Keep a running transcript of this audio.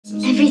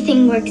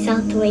everything works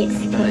out the way it's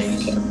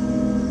supposed to.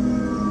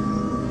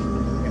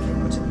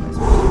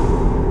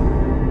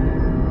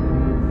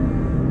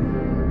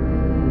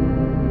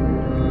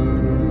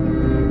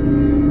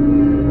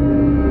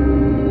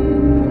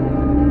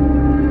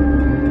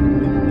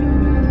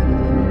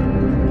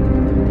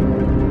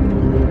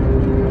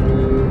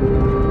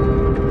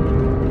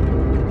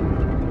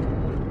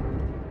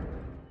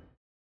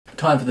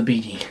 Time for the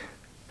beating.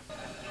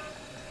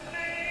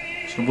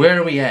 So where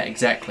are we at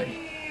exactly?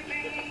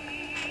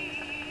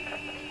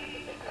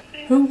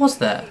 Who was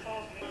that?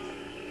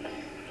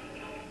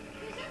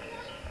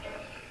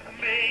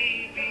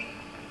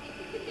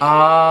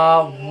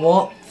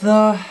 What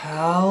the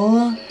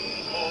hell?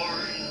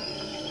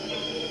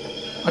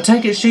 I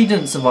take it she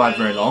didn't survive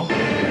very long.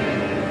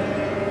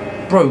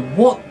 Bro,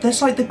 what?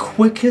 That's like the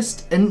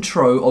quickest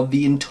intro of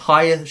the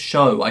entire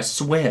show, I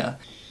swear.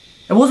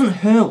 It wasn't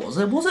her, was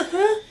it? Was it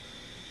her?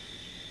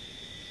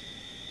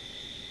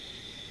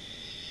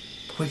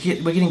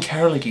 We're getting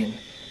Carol again.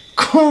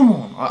 Come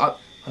on! I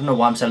don't know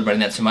why I'm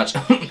celebrating that so much.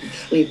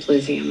 Sleep,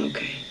 Lizzie, I'm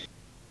okay.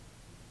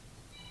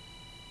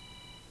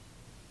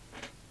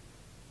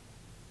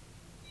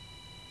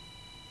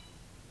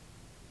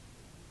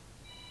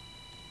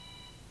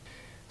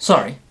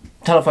 Sorry.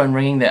 Telephone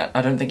ringing that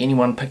I don't think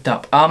anyone picked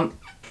up. What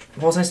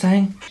was I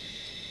saying?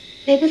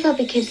 Maybe there'll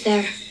be kids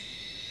there.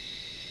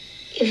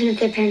 Even if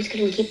their parents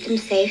couldn't keep them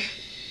safe.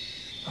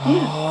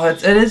 Oh,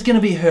 it is going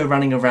to be her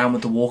running around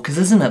with the walkers,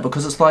 isn't it?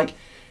 Because it's like,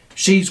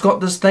 she's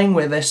got this thing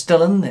where they're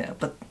still in there.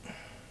 But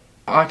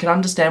I can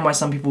understand why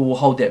some people will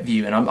hold that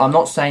view. And I'm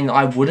not saying that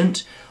I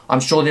wouldn't. I'm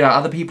sure there are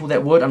other people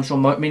that would. I'm sure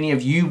many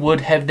of you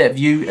would have that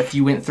view if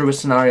you went through a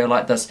scenario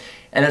like this.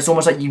 And it's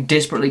almost like you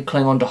desperately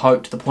cling on to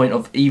hope to the point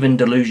of even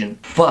delusion.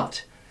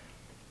 But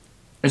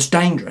it's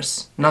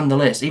dangerous,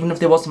 nonetheless. Even if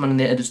there was someone in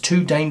there, it is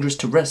too dangerous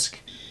to risk.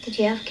 Did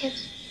you have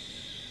kids?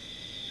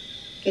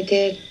 I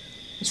did.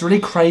 It's really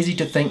crazy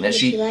to think that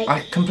she like?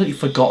 I completely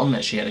forgotten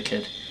that she had a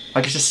kid.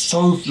 Like, it's just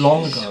so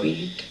long ago.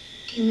 Sweet.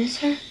 Do you miss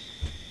her?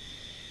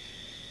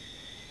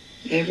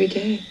 Every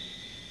day.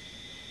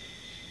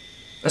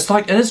 It's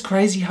like, it is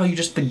crazy how you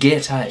just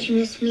forget, hey? Do you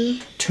miss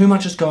me? Too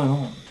much is going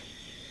on.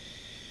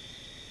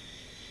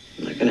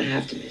 I'm not gonna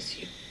have to miss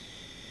you.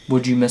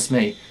 Would you miss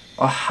me?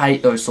 I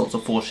hate those sorts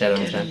of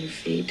foreshadowings, Get on man. your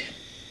feet.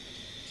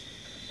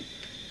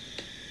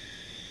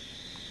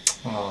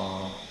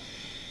 Oh.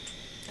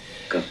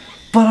 Go.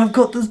 But I've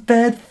got this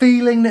bad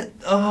feeling that,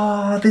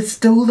 there's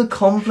still the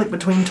conflict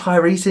between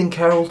Tyrese and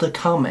Carol to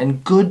come,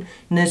 and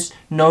goodness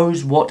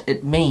knows what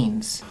it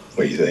means.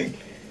 What do you think?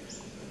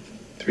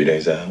 3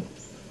 days out?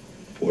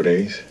 4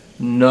 days?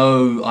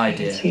 No I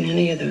haven't idea. seen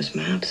any of those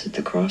maps at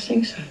the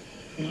crossings.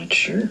 I'm not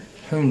sure.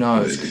 Who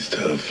knows? This is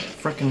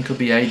tough. Frickin' could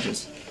be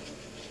ages.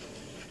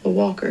 The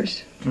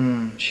walkers.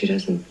 She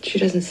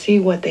doesn't see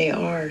what they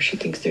are. She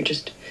thinks they're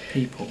just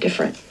People.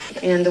 different.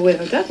 And the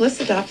widow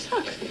Douglas adopts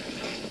Huck.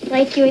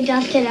 Like you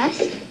adopted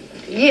us?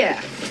 Yeah,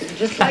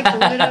 just like the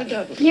widow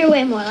Douglas. You're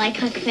way more like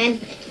Huck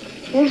Finn.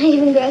 You're not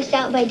even grossed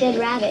out by dead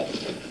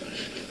rabbits.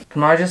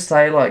 Can I just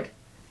say, like,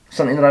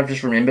 something that I've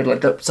just remembered?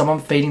 Like, someone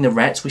feeding the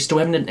rats, we still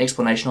haven't had an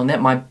explanation on that.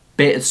 My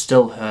bet is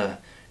still her.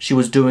 She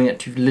was doing it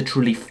to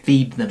literally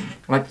feed them.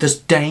 Like, this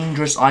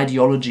dangerous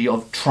ideology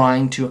of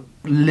trying to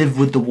live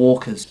with the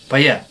walkers.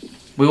 But yeah,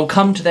 we will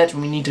come to that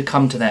when we need to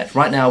come to that.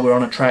 Right now, we're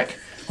on a track,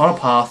 on a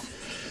path.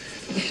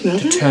 You smell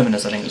To that?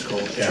 Terminus, I think it's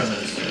called. Yeah.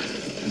 Terminus.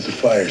 There's a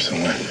fire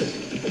somewhere.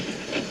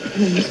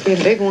 There must be a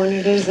big one.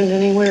 It isn't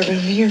anywhere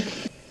around here.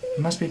 It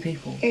must be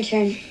people. Your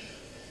turn.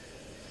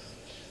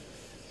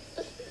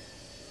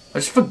 I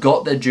just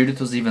forgot that Judith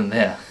was even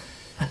there.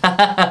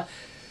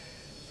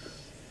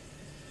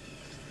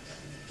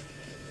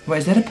 Wait,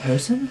 is that a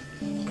person?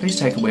 Please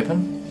take a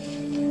weapon.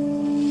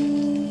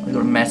 He's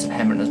got a massive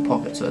hammer in his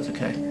pocket, so it's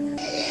okay.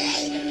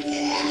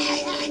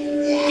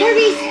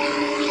 Tyrese!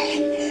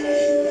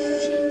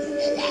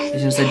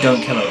 He's gonna say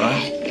don't kill it,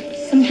 right?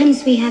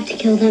 Sometimes we have to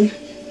kill them.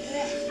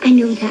 I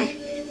know that.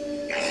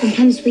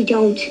 Sometimes we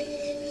don't.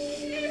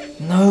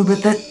 No,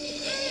 but that...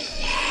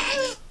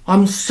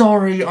 I'm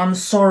sorry,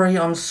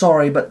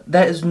 but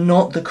that is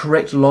not the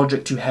correct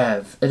logic to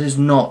have. It is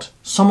not.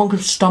 Someone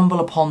could stumble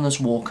upon this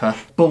walker,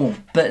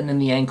 boom, bitten in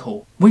the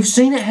ankle. We've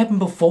seen it happen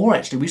before,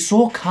 actually. We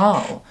saw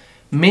Carl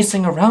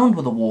messing around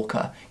with a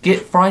walker,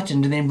 get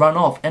frightened and then run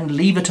off and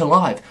leave it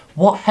alive.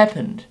 What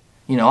happened?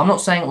 You know, I'm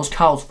not saying it was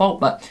Carl's fault,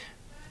 but...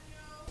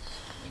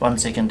 1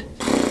 second.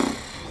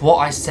 What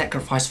I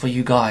sacrificed for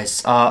you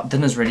guys.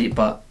 Dinner's ready,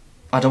 but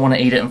I don't want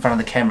to eat it in front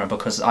of the camera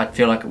because I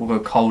feel like it will go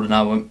cold and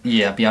I won't,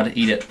 be able to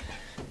eat it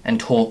and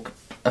talk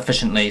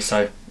efficiently,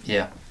 so,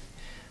 yeah.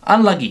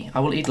 Unlucky. I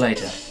will eat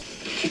later.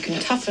 You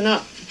can toughen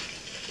up.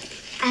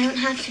 I don't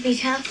have to be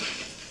tough.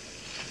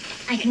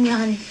 I can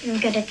run. I'm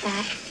good at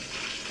that.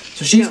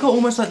 So she's No. got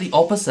almost like the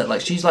opposite.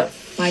 Like, she's like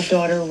My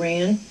daughter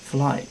ran,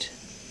 flight.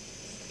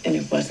 and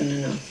it wasn't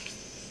enough.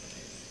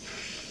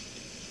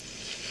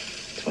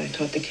 That's why I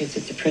taught the kids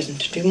at the prison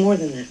to do more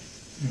than that.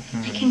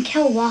 I can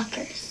kill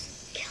walkers.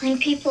 Killing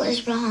people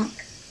is wrong.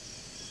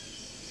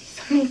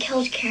 Someone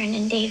killed Karen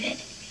and David.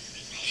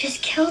 I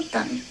just killed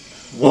them.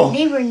 Whoa.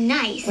 They were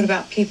nice. What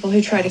about people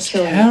who try to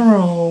kill you?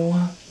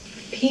 Carol.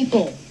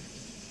 People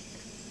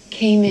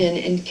came in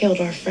and killed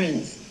our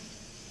friends.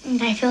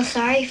 And I feel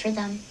sorry for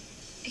them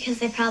because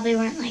they probably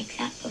weren't like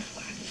that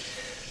before.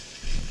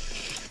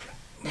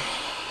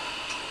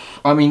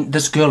 I mean,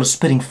 this girl is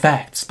spitting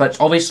facts, but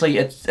obviously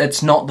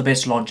it's not the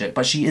best logic,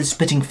 but she is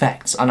spitting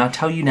facts. And I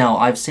tell you now,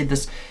 I've said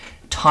this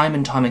time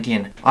and time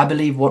again. I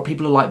believe what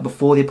people are like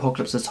before the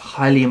apocalypse is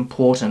highly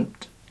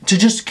important to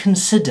just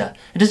consider.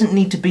 It doesn't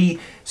need to be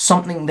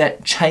something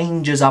that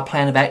changes our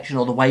plan of action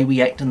or the way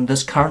we act in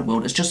this current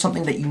world. It's just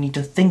something that you need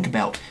to think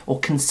about or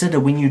consider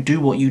when you do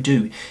what you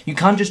do. You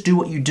can't just do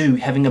what you do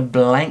having a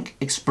blank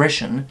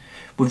expression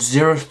with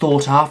zero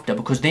thought after,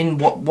 because then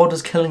what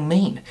does killing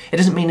mean? It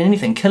doesn't mean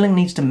anything. Killing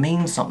needs to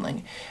mean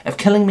something. If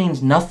killing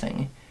means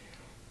nothing,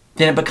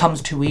 then it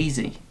becomes too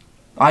easy.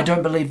 I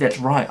don't believe that's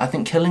right. I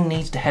think killing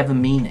needs to have a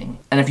meaning.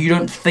 And if you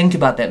don't think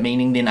about that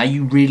meaning, then are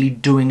you really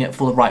doing it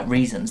for the right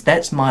reasons?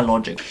 That's my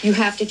logic. You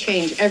have to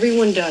change.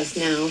 Everyone does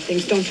now.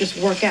 Things don't just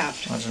work out.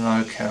 I don't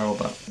know, Carol,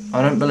 but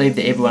I don't believe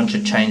that everyone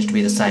should change to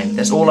be the same.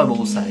 That's all I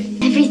will say.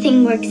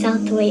 Everything works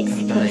out the way it's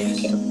supposed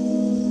Beliefs. to.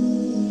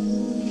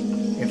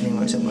 Everything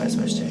works out the way it's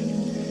supposed to.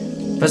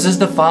 This is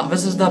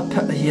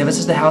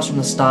the house from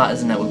the start,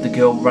 isn't it? With the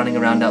girl running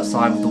around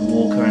outside with the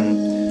walker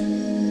and...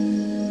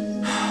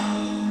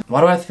 Why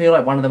do I feel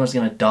like one of them is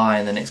going to die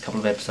in the next couple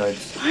of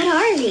episodes? What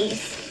are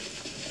these?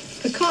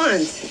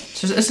 Pecans.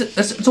 So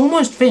it's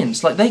almost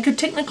fenced. Like, they could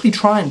technically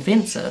try and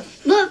fence it.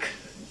 Look.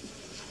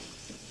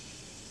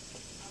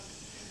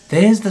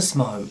 There's the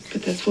smoke.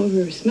 But that's what we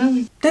were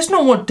smelling. That's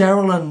not what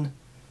Daryl and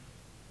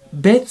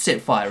Beth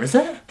set fire, is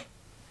it?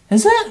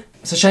 Is it?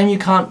 It's a shame you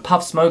can't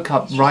puff smoke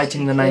up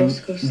writing the name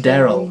Go slow.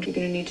 Daryl. You're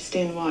gonna need to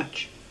stand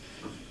watch.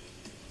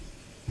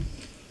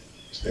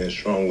 Stand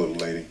strong, little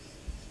lady.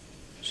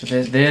 So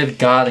they're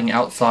guarding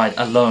outside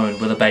alone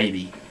with a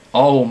baby.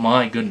 Oh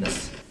my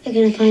goodness. They're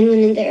gonna find one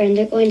in there and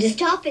they're going to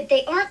stop it.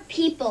 They aren't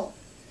people.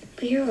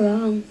 But you're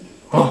wrong.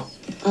 Oh.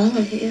 All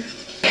of you.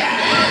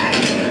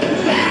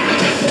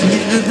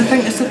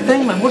 It's the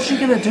thing, man. What's she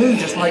gonna do?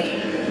 Just like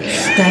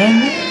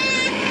stand there?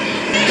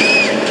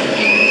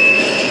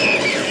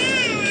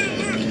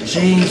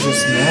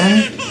 Jesus,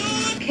 man.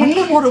 I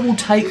wonder what it will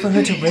take for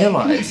her to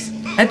realise.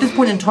 At this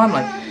point in time,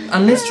 like,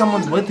 unless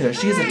someone's with her,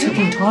 she is a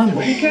ticking time bomb.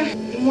 Mika,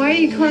 why are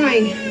you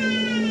crying?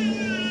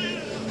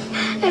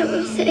 I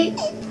will say.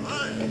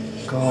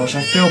 Gosh,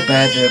 I feel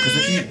bad there, because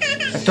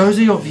if those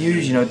are your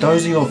views, you know,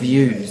 those are your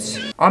views.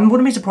 I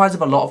wouldn't be surprised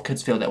if a lot of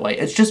kids feel that way.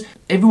 It's just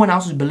everyone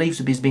else's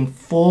beliefs is being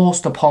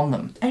forced upon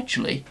them.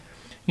 Actually,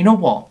 you know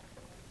what?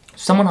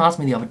 Someone asked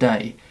me the other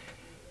day,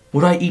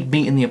 would I eat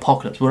meat in the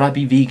apocalypse? Would I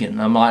be vegan?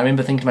 And I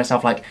remember thinking to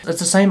myself, like, it's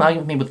the same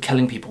argument with me with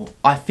killing people.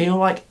 I feel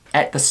like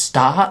at the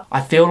start,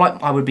 I feel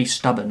like I would be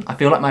stubborn. I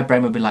feel like my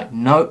brain would be like,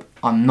 nope,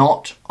 I'm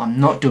not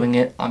doing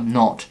it, I'm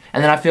not.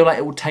 And then I feel like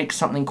it would take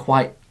something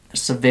quite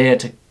severe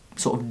to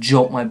sort of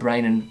jolt my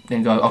brain and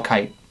then go,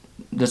 okay,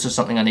 this is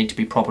something I need to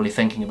be properly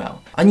thinking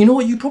about. And you know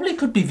what, you probably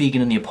could be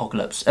vegan in the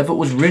apocalypse. If it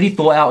was really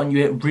thought out and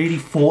you're really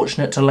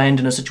fortunate to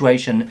land in a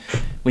situation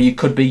where you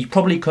could be, you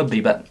probably could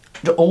be, but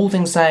all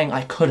things saying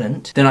I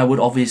couldn't, then I would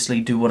obviously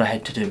do what I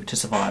had to do to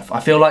survive. I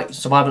feel like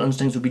survival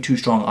instincts would be too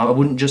strong. I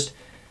wouldn't just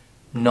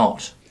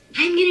not.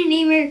 I'm gonna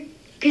name her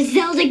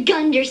Griselda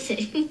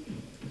Gunderson.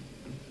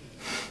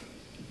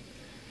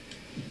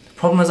 The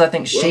problem is I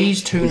think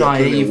she's too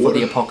naive for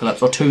the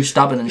apocalypse, or too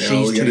stubborn, and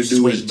she's too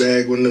sweet.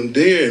 Bag one of them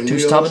deer and Too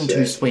stubborn,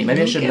 too sweet.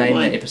 Maybe I should name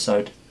that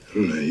episode.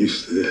 I'm not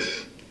used to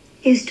this.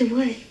 Used to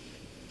what?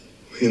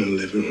 We in a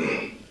living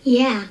room.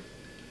 Yeah.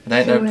 It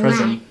ain't no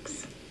prison.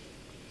 Relax.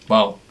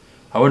 Well,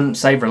 I wouldn't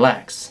say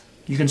relax.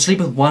 You can sleep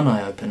with one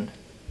eye open,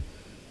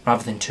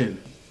 rather than two.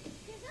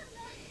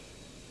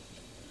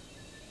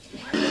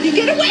 You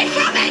get away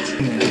from it!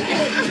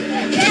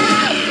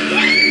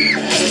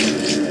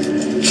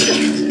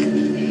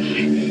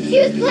 She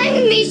was playing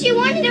with me. She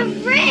wanted a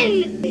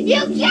friend.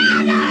 You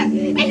killed her.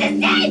 It's the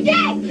same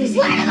thing.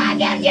 What if I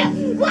killed you?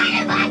 What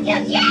if I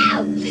killed you?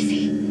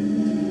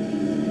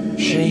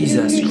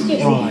 Jesus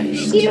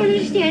Christ. You don't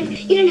understand.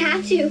 You didn't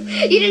have to.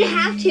 You didn't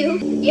have to.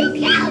 You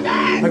killed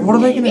her. Like, what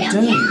are they gonna You do?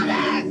 killed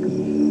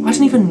her. I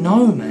don't even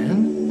know,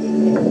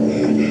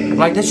 man.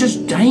 Like, that's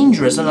just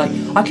dangerous, and like,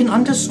 I can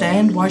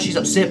understand why she's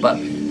upset, but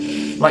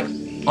like,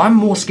 I'm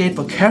more scared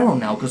for Carol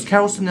now, because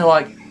Carol's sitting there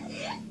like,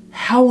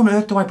 how on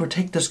earth do I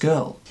protect this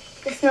girl?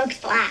 The smoke's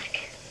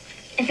black.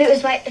 If it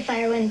was white, the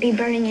fire wouldn't be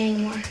burning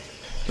anymore.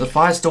 The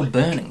fire's still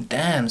burning.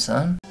 Damn,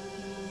 son.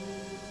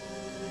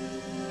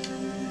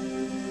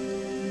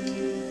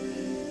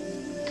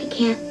 I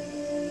can't.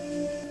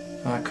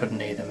 I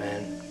couldn't either,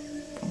 man.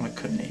 I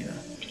couldn't either.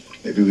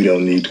 Maybe we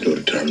don't need to go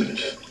to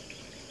Terminus.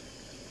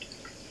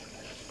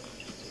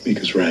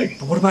 Mika's right.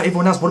 But what about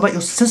everyone else? What about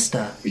your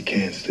sister? We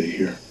can't stay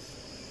here.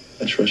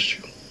 I trust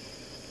you.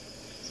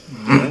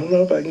 I don't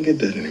know if I can get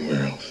that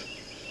anywhere else.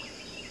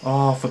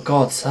 Oh, for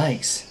God's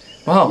sakes.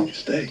 We Well, can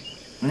stay.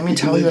 let me We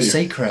tell can you a live here.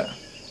 secret.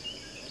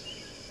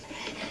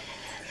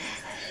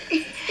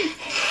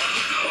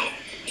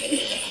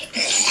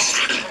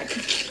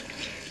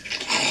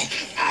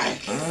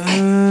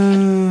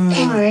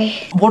 sorry.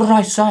 What did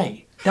I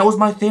say? That was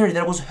my theory,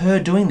 that it was her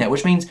doing that,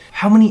 which means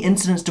how many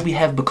incidents do we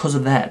have because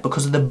of that?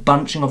 Because of the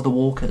bunching of the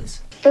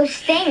walkers? Those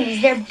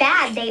things, they're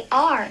bad. They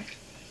are.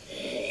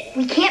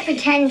 We can't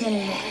pretend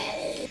anymore.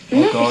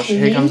 Oh gosh,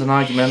 here comes an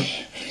argument.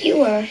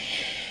 You are.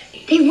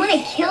 They want to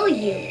kill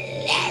you.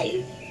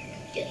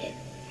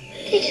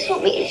 They just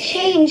want me to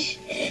change.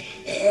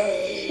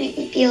 Just make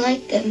me feel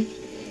like them.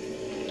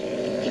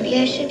 Maybe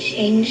I should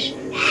change.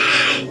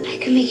 I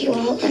can make you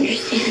all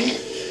understand.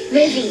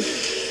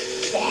 Lizzie.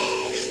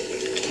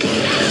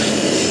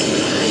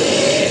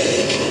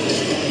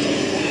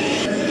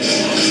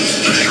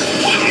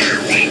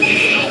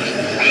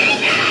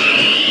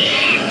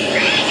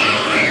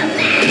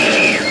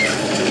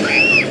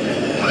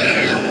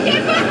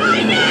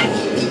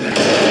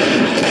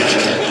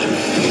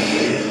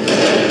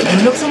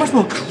 It looks so much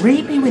more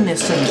creepy when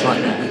there's scenes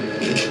like that.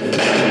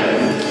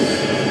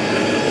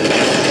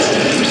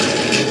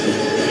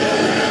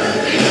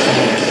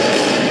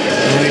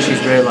 Maybe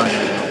she's realising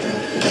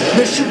now.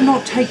 But it should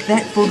not take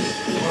that for...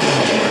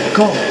 Oh my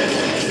god.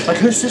 Like,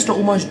 her sister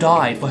almost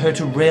died for her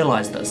to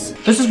realise this.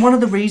 This is one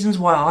of the reasons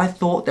why I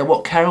thought that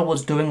what Carol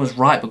was doing was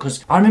right,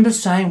 because I remember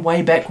saying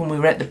way back when we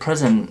were at the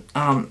prison,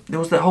 there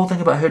was that whole thing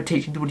about her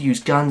teaching people to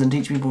use guns and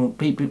teaching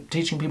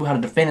people how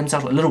to defend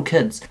themselves, like little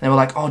kids. They were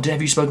like, oh,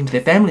 have you spoken to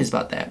their families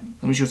about that?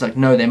 And she was like,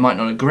 no, they might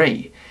not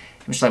agree.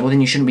 And she's like, well,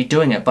 then you shouldn't be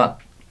doing it. But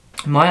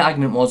my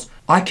argument was,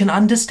 I can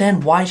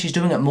understand why she's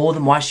doing it more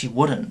than why she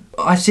wouldn't.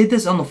 I said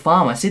this on the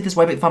farm, I said this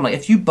way back at the farm, like,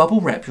 if you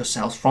bubble wrap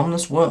yourselves from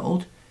this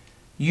world,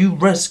 you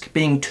risk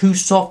being too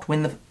soft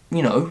when the,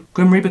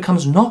 Grim Reaper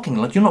comes knocking,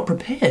 like you're not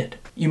prepared.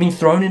 You've been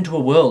thrown into a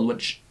world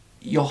which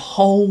your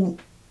whole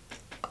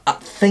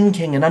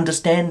thinking and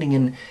understanding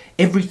and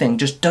everything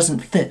just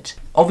doesn't fit.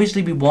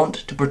 Obviously we want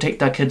to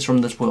protect our kids from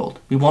this world.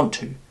 We want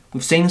to.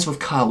 We've seen this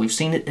with Carl, we've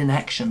seen it in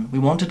action. We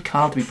wanted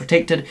Carl to be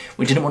protected,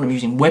 we didn't want him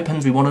using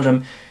weapons, we wanted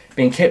him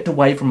being kept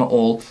away from it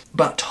all.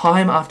 But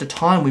time after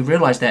time we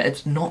realised that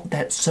it's not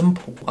that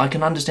simple. I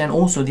can understand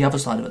also the other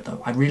side of it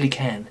though, I really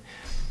can.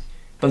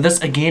 But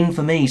this, again,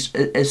 for me,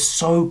 is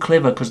so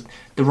clever because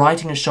the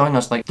writing is showing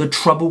us, like, the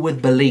trouble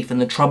with belief and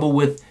the trouble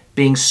with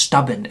being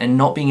stubborn and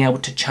not being able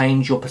to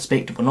change your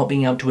perspective or not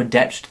being able to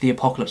adapt to the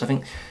apocalypse. I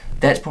think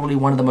that's probably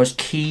one of the most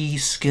key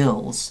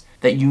skills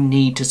that you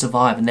need to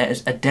survive, and that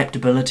is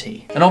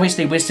adaptability. And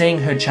obviously, we're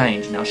seeing her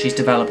change now. She's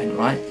developing,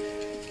 right?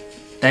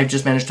 They've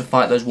just managed to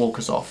fight those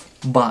walkers off.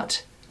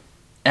 But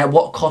at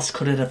what cost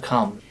could it have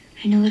come?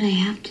 I know what I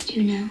have to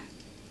do now.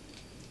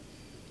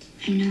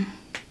 I know.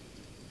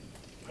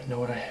 I know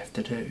what I have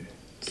to do.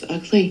 It's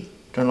ugly.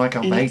 Don't like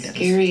how vague that is. It's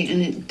scary,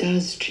 and it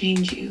does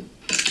change you.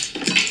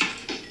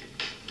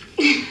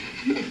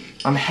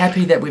 I'm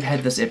happy that we've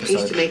had this I used to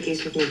episode. make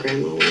these with my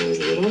grandma when I was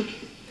little.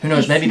 Who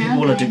knows, maybe They people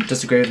smell will good.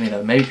 disagree with me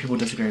though. Maybe people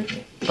disagree with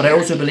me. But I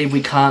also believe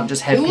we can't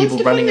just have people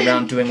running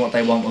around doing what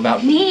they want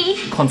without Me?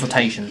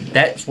 consultation.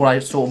 That's what I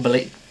sort of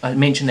believe. I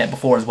mentioned that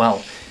before as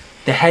well.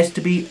 There has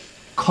to be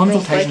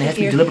consultation, there has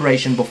to be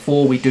deliberation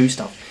before we do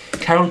stuff.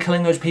 Carol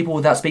killing those people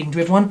without speaking to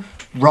everyone?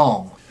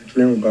 Wrong. I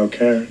dream about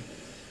Karen.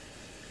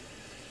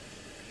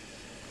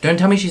 Don't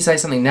tell me she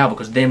says something now,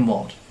 because then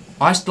what?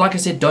 Like I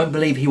said, don't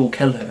believe he will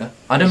kill her.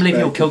 I don't believe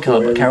he'll kill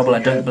Carol, but I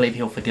don't believe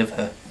he'll forgive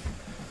her.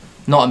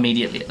 Not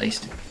immediately, at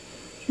least.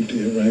 You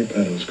did right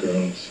by those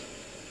girls.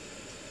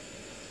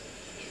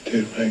 You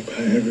did right by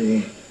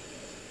everyone.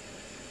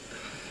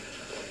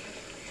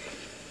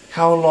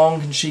 How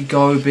long can she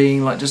go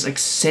being like just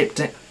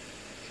accepting?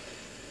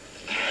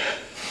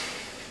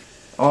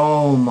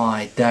 Oh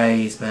my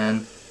days,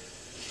 man.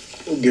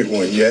 We'll get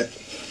one yet.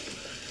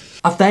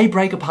 If they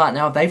break apart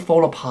now, if they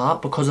fall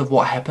apart because of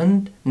what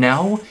happened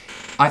now,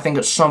 I think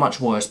it's so much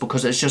worse,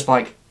 because it's just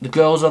like the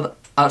girls are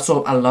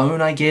sort of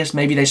alone, I guess.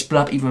 Maybe they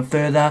split up even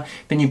further.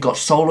 Then you've got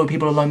solo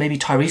people alone. Maybe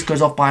Tyrese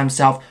goes off by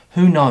himself.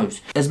 Who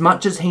knows? As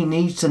much as he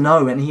needs to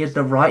know, and he has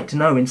the right to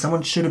know, and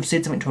someone should have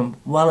said something to him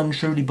well and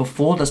truly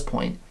before this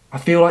point, I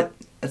feel like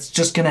it's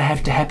just going to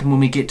have to happen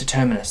when we get to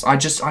Terminus. I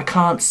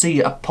can't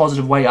see a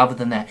positive way other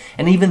than that.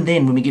 And even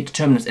then, when we get to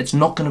Terminus, it's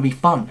not going to be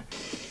fun.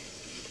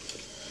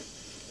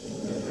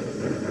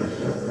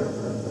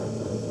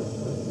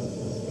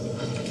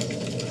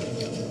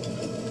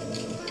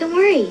 Don't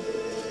worry.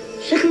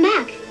 She'll come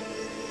back.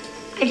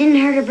 I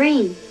didn't hurt her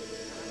brain.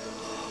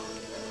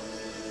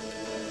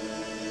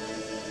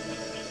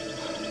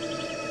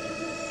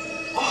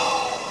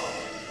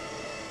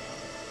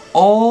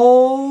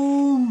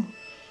 Oh!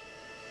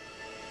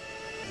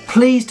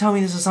 Please tell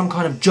me this is some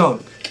kind of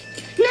joke.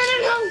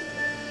 No.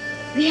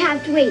 We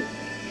have to wait.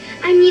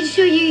 I need to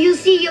show you. You'll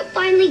see. You'll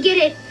finally get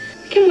it.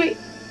 We can wait.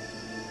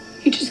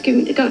 You just give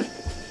me the gun.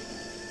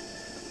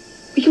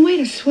 We can wait,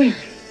 I swear.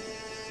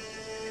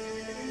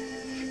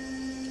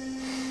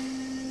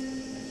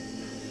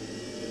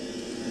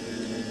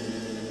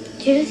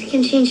 Judith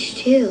can change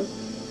too.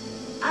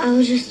 I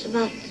was just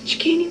about... She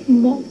can't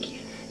even walk yet.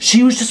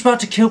 She was just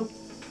about to kill...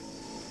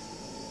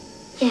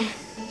 Yeah.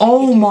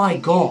 Oh my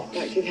god.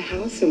 Back to the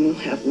house and we'll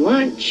have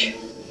lunch.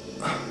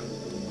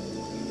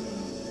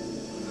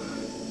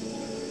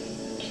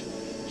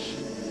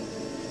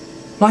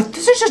 Like,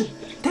 that's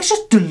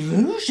just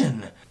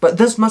delusion. But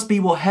this must be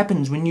what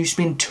happens when you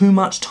spend too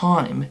much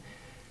time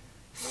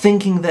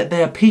thinking that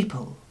they are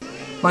people.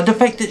 Like, the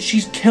fact that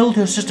she's killed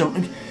her sister.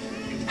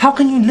 How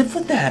can you live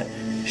with that?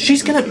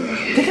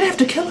 They're gonna have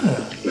to kill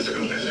her. Let's go,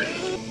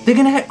 Lizzie. They're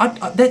gonna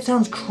have, that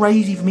sounds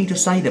crazy for me to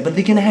say that, but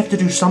they're gonna have to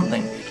do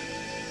something.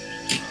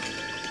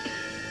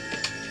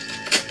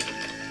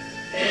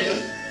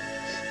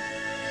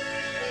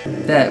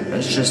 That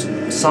is just,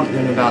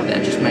 something about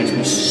that just makes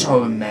me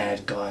so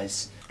mad,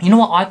 guys. You know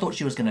what I thought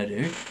she was gonna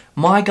do?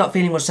 My gut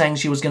feeling was saying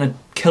she was gonna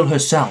kill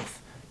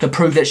herself to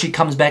prove that she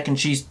comes back and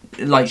she's,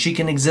 like, she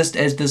can exist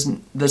as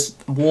this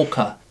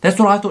walker. That's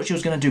what I thought she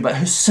was gonna do, but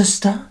her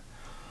sister?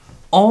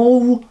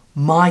 Oh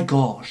my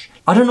gosh.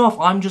 I don't know if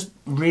I'm just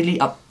really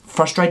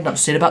frustrated and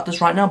upset about this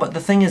right now, but the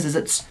thing is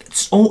it's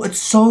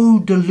so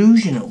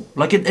delusional.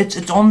 Like,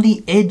 it's on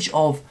the edge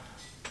of,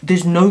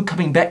 there's no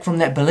coming back from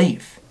that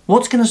belief.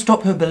 What's gonna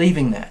stop her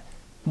believing that?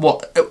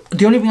 What?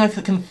 The only thing I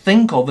can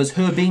think of is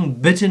her being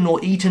bitten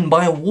or eaten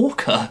by a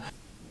walker.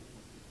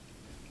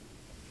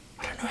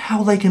 I don't know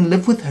how they can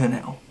live with her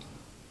now.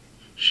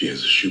 She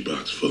has a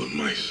shoebox full of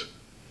mice.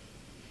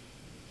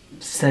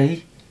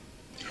 See?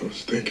 I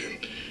was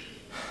thinking,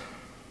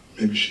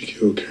 maybe she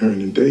killed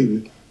Karen and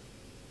David.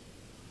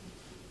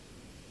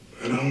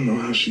 But I don't know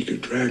how she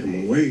could drag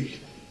them away.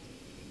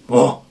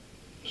 What?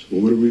 So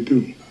what do we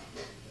do?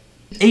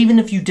 Even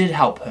if you did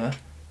help her,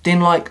 then,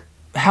 like,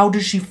 how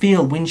does she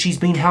feel when she's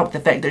been helped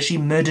the fact that she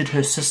murdered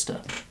her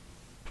sister?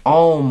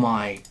 Oh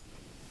my.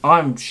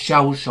 I'm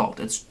shell-shocked.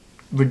 It's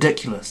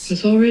ridiculous.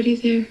 It's already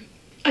there.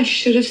 I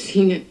should have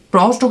seen it.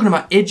 But I was talking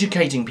about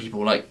educating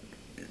people, like...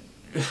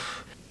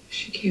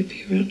 She can't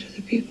be around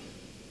other people.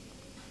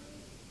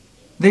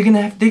 They're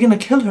gonna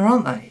kill her,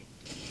 aren't they?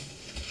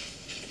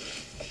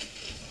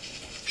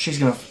 She's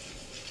gonna...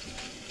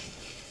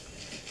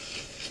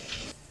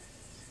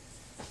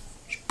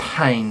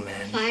 Pain,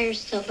 man.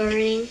 Fire's still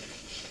burning.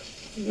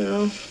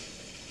 No.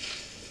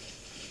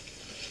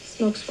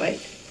 Smoke's white.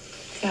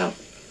 It's out.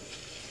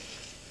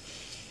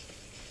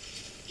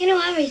 You know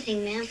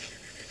everything, ma'am.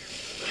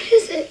 What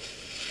is it?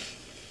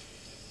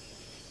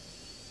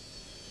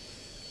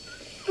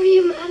 Are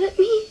you mad at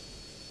me?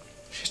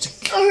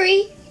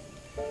 Sorry.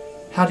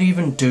 How do you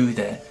even do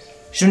that?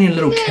 She's only a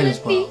little kid as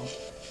well.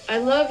 I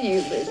love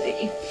you,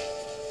 Lizzie.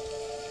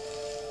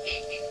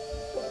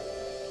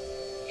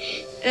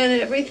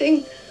 And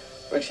everything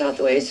works out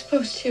the way it's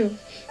supposed to.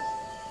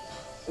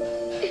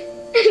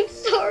 I'm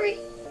sorry.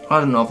 I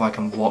don't know if I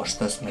can watch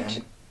this,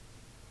 man.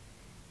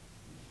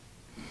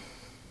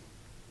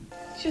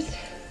 Just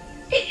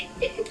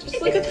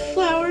look at the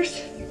flowers.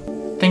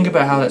 Think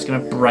about how that's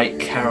gonna break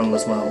Carol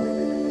as well.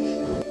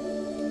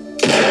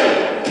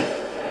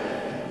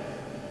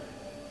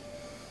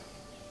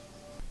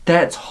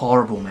 That's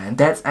horrible, man.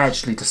 That's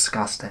actually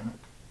disgusting.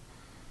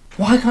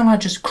 Why can't I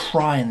just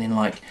cry and then,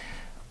 like...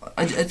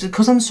 It's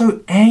because I'm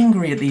so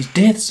angry at these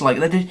deaths. Like,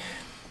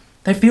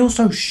 they feel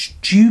so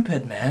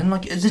stupid, man.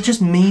 Like, is it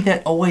just me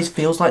that always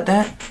feels like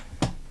that?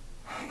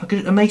 Like,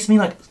 it makes me,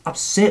 like,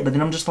 upset, but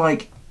then I'm just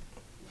like...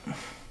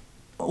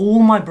 All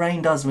my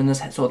brain does when this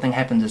sort of thing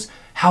happens is,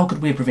 how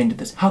could we have prevented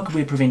this? How could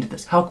we have prevented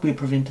this? How could we have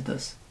prevented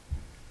this?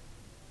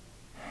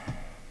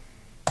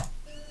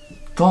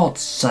 God's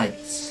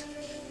sakes.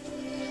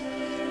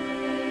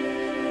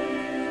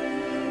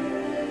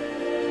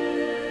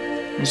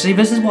 You see,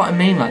 this is what I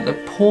mean, like, the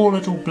poor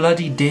little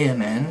bloody deer,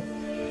 man.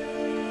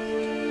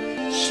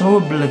 So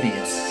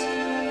oblivious.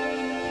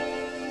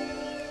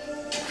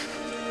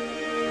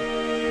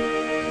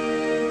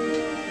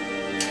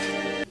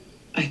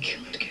 I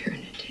killed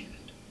Karen and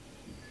David.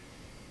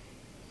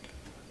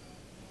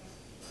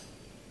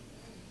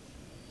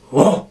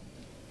 Whoa!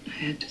 I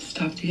had to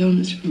stop the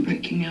illness from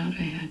breaking out.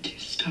 I had to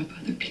stop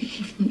other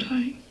people from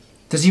dying.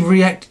 Does he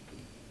react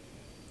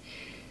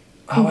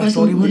how I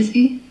thought he would?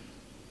 Lizzie?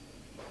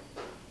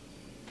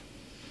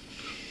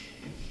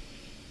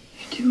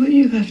 You do what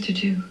you have to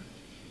do.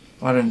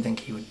 I don't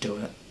think he would do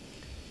it.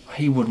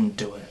 He wouldn't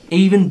do it.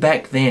 Even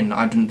back then,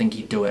 I didn't think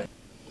he'd do it.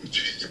 But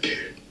she's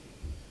scared.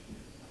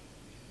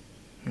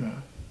 No.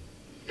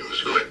 It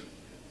was quick.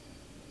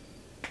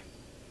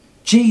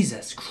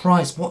 Jesus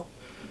Christ, what?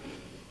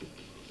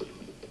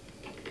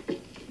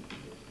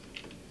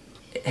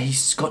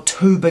 He's got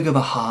too big of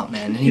a heart,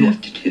 man. And You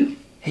have to do.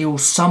 he will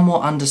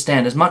somewhat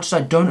understand. As much as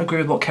I don't agree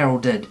with what Carol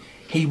did,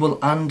 he will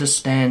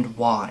understand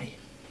why.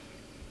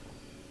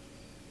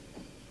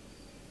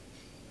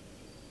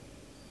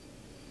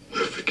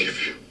 I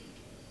forgive you.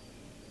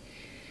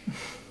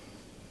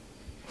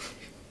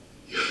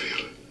 You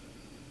feel it.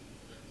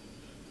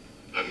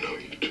 I know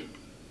you do.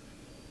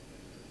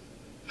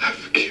 I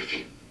forgive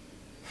you.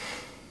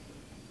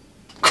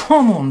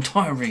 Come on,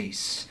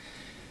 Tyrese.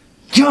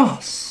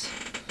 Yes!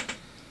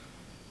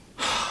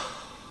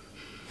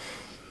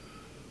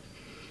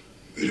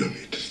 We don't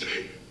need to stay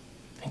here.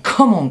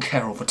 Come on,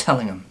 Carol, for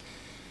telling him.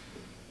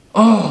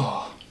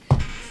 Oh.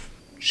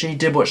 She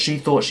did what she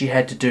thought she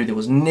had to do. There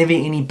was never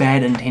any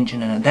bad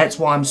intention in it. That's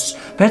why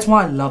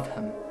I love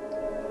him.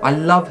 I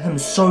love him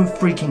so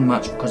freaking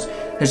much because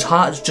his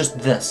heart is just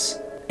this.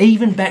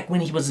 Even back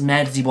when he was as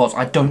mad as he was,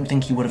 I don't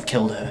think he would have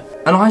killed her.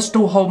 And I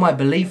still hold my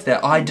belief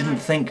that I didn't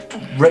think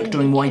Rick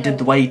doing what he did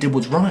the way he did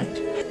was right.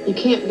 You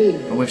can't be.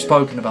 But we've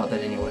spoken about that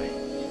anyway.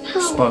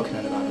 We've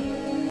spoken about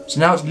it. So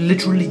now it's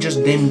literally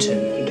just them two.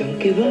 You don't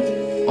give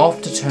up.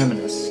 Off to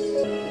Terminus.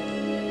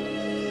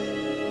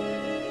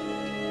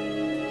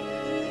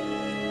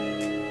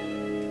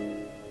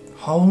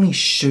 Holy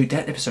shoot,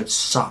 that episode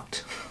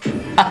sucked.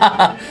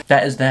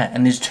 That is that,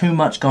 and there's too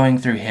much going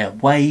through here,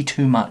 way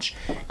too much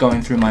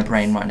going through my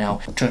brain right now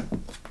to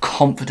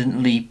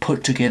confidently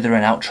put together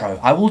an outro.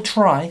 I will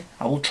try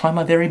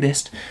my very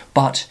best,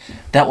 but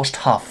that was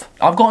tough.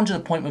 I've gotten to the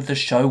point with this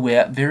show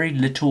where very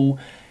little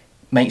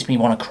makes me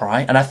want to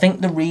cry, and I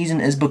think the reason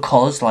is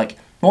because, like,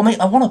 well,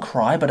 I want to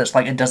cry, but it's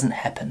like it doesn't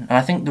happen, and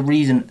I think the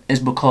reason is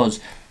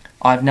because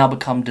I've now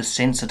become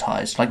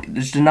desensitized. Like,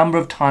 there's the number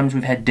of times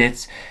we've had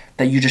deaths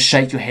that you just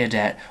shake your head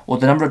at, or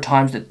the number of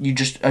times that you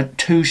just are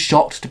too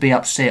shocked to be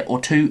upset or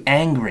too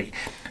angry.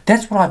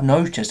 That's what I've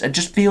noticed. It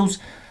just feels,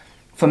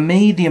 for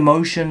me, the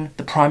emotion,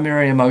 the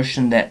primary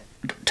emotion that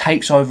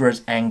takes over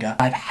is anger.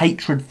 I have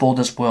hatred for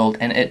this world,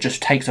 and it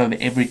just takes over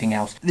everything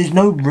else. There's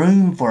no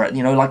room for it,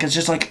 you know, like, it's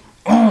just like,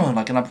 and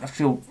I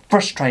feel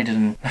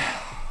frustrated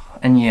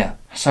and yeah.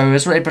 So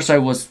this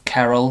episode was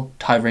Carol,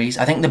 Tyrese.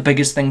 I think the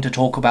biggest thing to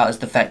talk about is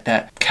the fact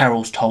that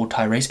Carol's told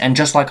Tyrese, and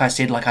just like I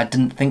said, like, I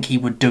didn't think he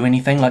would do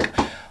anything. Like,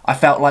 I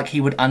felt like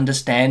he would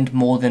understand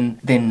more than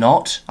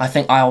not. I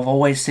think I've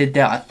always said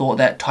that. I thought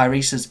that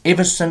Tyrese is,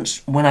 ever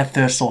since when I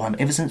first saw him,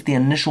 ever since the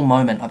initial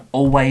moment, I've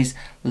always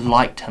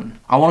liked him.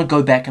 I want to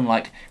go back and,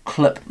 like,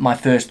 clip my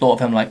first thought of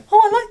him, like,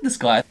 oh, I like this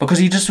guy, because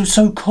he just was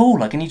so cool.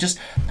 Like, and he just,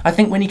 I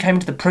think when he came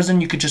into the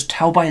prison, you could just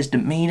tell by his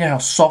demeanor how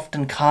soft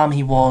and calm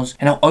he was,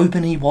 and how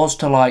open he was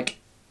to, like,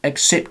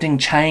 accepting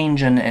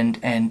change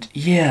and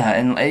yeah,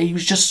 and he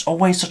was just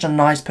always such a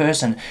nice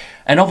person.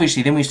 And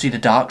obviously then we see the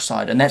dark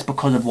side, and that's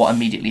because of what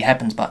immediately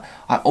happens. But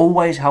I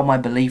always held my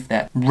belief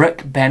that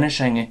Rick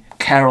banishing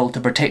Carol to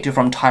protect her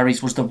from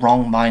Tyrese was the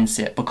wrong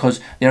mindset,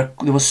 because there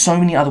were so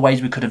many other ways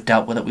we could have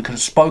dealt with it. We could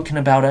have spoken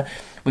about it,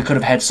 we could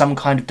have had some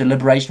kind of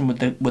deliberation with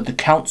the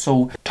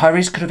council.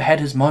 Tyrese could have had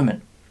his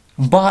moment.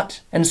 But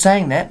in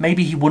saying that,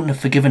 maybe he wouldn't have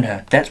forgiven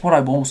her. That's what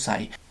I will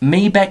say.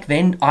 Me back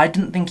then, I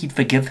didn't think he'd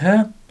forgive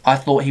her. I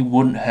thought he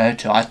wouldn't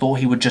hurt her. I thought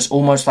he would just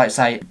almost like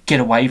say, get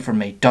away from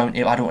me, I don't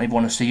even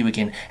want to see you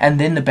again. And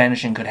then the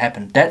banishing could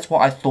happen. That's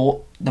what I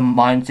thought the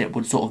mindset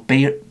would sort of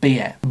be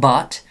at.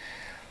 But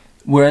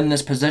we're in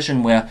this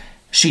position where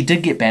she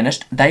did get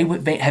banished. They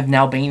have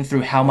now been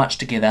through how much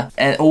together,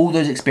 and all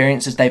those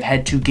experiences they've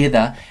had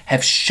together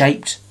have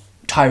shaped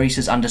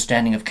Tyrese's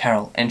understanding of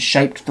Carol and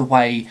shaped the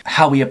way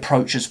how he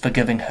approaches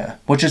forgiving her,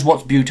 which is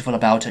what's beautiful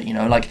about it, you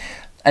know. Like,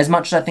 as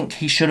much as I think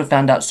he should have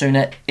found out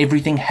sooner,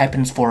 everything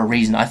happens for a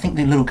reason. I think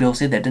the little girl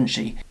said that, didn't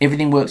she?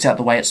 Everything works out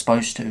the way it's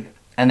supposed to.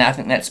 And I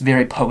think that's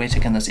very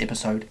poetic in this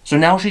episode. So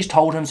now she's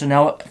told him, so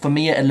now for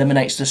me it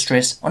eliminates the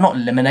stress. Or not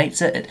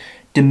eliminates it, it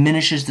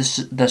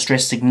diminishes the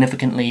stress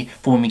significantly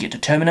for when we get to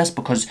Terminus,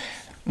 because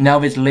now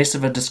there's less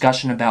of a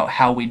discussion about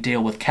how we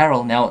deal with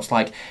Carol. Now it's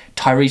like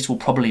Tyrese will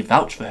probably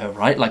vouch for her,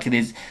 right? Like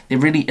there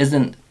really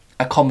isn't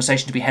a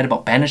conversation to be had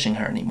about banishing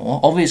her anymore.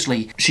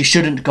 Obviously, she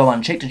shouldn't go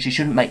unchecked, and she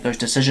shouldn't make those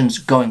decisions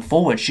going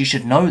forward. She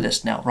should know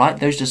this now, right?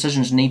 Those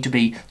decisions need to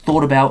be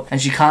thought about, and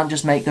she can't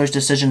just make those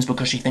decisions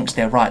because she thinks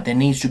they're right. There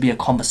needs to be a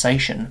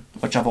conversation,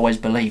 which I've always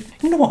believed.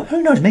 You know what?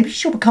 Who knows? Maybe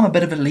she'll become a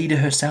bit of a leader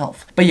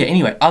herself. But yeah,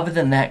 anyway, other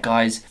than that,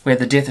 guys, we had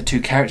the death of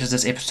two characters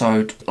this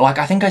episode. Like,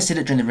 I think I said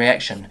it during the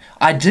reaction.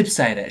 I did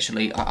say it,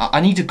 actually.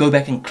 I need to go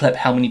back and clip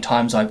how many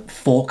times I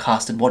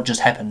forecasted what just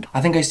happened.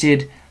 I think I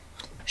said,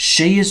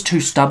 she is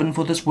too stubborn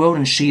for this world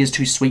and she is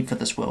too sweet for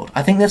this world.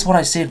 I think that's what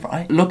I said,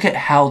 right? Look at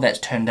how that's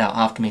turned out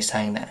after me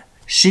saying that.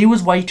 She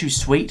was way too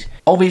sweet.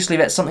 Obviously,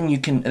 that's something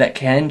that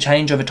can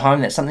change over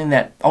time. That's something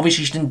that,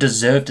 obviously, she didn't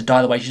deserve to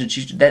die the way she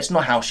did. That's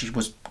not how she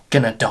was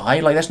gonna die.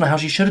 Like, that's not how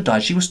she should have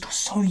died. She was still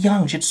so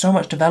young. She had so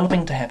much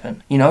developing to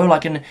happen. You know,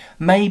 like, and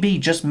maybe,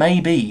 just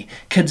maybe,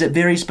 kids at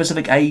very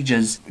specific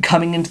ages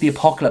coming into the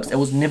apocalypse, it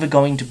was never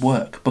going to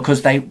work,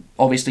 because they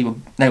obviously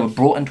they were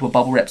brought into a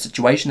bubble wrap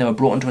situation. They were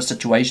brought into a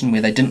situation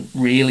where they didn't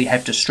really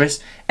have to stress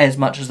as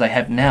much as they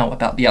have now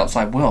about the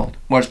outside world.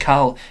 Whereas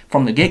Carl,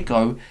 from the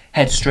get-go,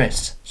 had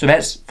stress. So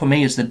that's, for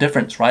me, is the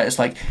difference, right? It's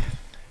like,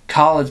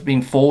 Carl has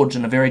been forged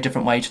in a very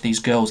different way to these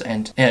girls,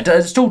 and yeah,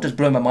 it still does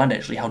blow my mind,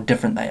 actually, how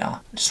different they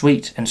are.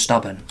 Sweet and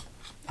stubborn.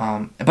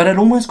 But it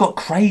almost got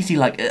crazy.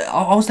 Like,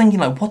 I was thinking,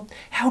 like, what?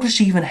 How does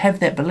she even have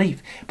that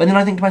belief? But then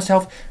I think to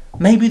myself,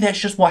 maybe that's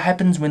just what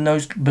happens when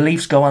those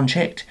beliefs go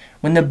unchecked.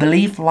 When the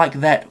belief like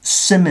that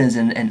simmers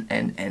and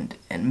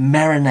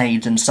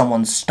marinades in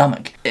someone's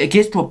stomach, it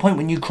gets to a point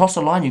when you cross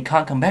a line you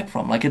can't come back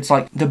from. Like, it's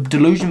like the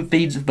delusion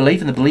feeds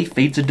belief, and the belief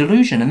feeds a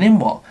delusion, and then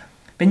what?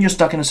 Then you're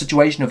stuck in a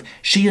situation of,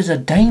 she is a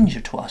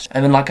danger to us.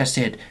 And then, like I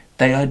said,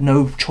 they had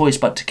no choice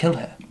but to kill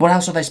her. What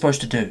else are they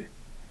supposed to do?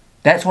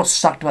 That's what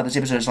sucked about this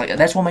episode. It's like,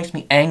 that's what makes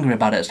me angry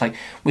about it. It's like,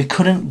 we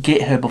couldn't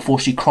get her before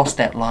she crossed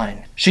that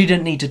line. She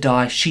didn't need to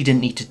die. She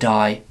didn't need to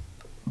die.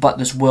 but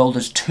this world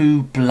is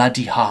too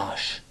bloody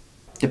harsh.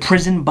 The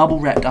prison bubble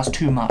wrap does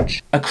too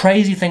much. A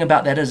crazy thing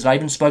about that is, I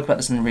even spoke about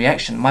this in the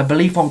reaction, my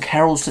belief on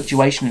Carol's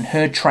situation and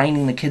her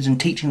training the kids and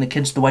teaching the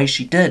kids the way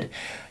she did.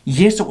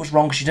 Yes, it was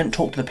wrong because she didn't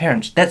talk to the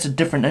parents. That's a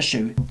different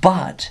issue.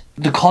 But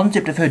the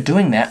concept of her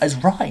doing that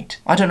is right.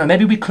 I don't know,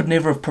 maybe we could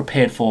never have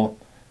prepared for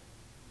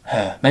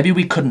her. Maybe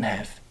we couldn't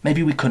have.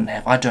 Maybe we couldn't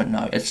have. I don't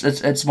know.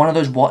 It's one of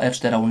those what ifs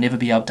that I will never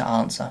be able to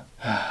answer.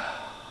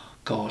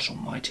 Gosh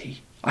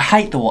almighty. I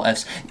hate the what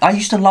ifs. I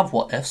used to love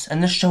what ifs,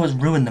 and this show has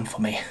ruined them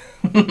for me.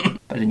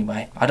 But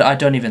anyway, I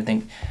don't even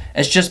think...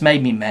 It's just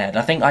made me mad.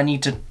 I think I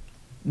need to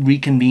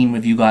reconvene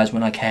with you guys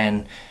when I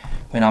can,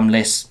 when I'm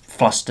less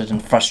flustered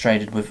and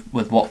frustrated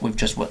with what we've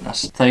just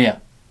witnessed. So yeah,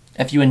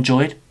 if you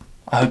enjoyed,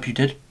 I hope you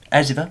did.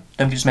 As ever,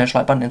 don't forget to smash the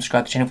like button and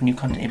subscribe to the channel for new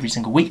content every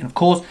single week. And of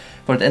course,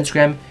 follow the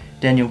Instagram,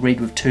 Daniel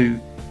Reid with 2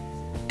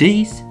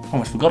 D's.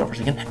 Almost forgot it for a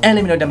second. And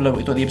let me know down below what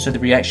you thought of the episode, the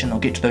reaction. I'll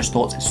get to those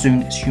thoughts as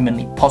soon as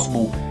humanly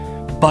possible.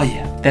 But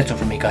yeah, that's all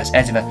from me guys.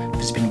 As ever,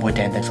 this has been your boy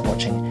Dan. Thanks for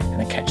watching,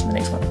 and I'll catch you in the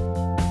next one.